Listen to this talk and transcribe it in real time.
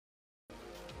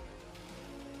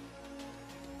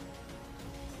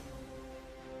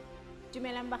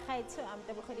Dumelang bakhaitso, I'm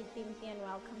Tebogedi Timti and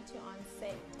welcome to On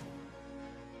Set,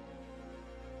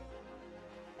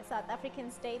 a South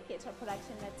African state theatre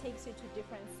production that takes you to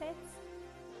different sets,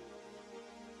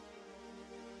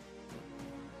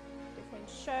 different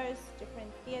shows,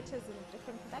 different theatres and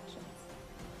different productions.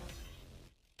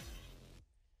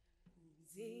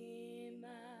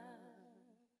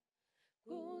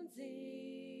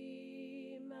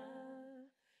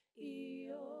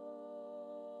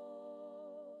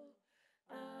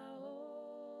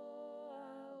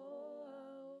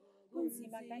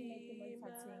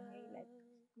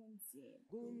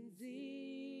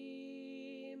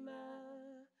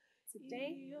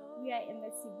 Today, we are in the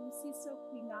Sibusiso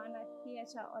Kwinana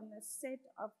Theatre on the set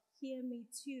of Hear Me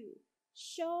Too,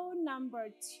 show number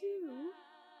 2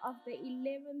 of the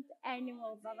 11th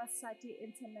annual Vavasati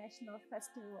International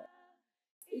Festival.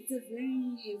 It's a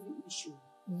very heavy issue,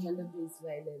 gender-based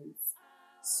violence.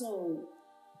 So,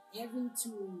 having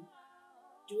to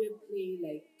do a play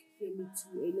like Hear Me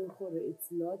Too, it's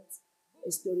not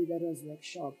a story that was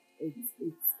workshopped. It's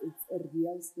a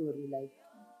real story, like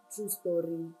true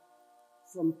story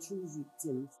from true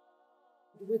victims.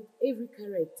 With every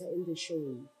character in the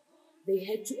show, they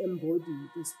had to embody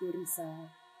the story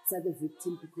of the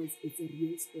victim because it's a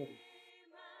real story.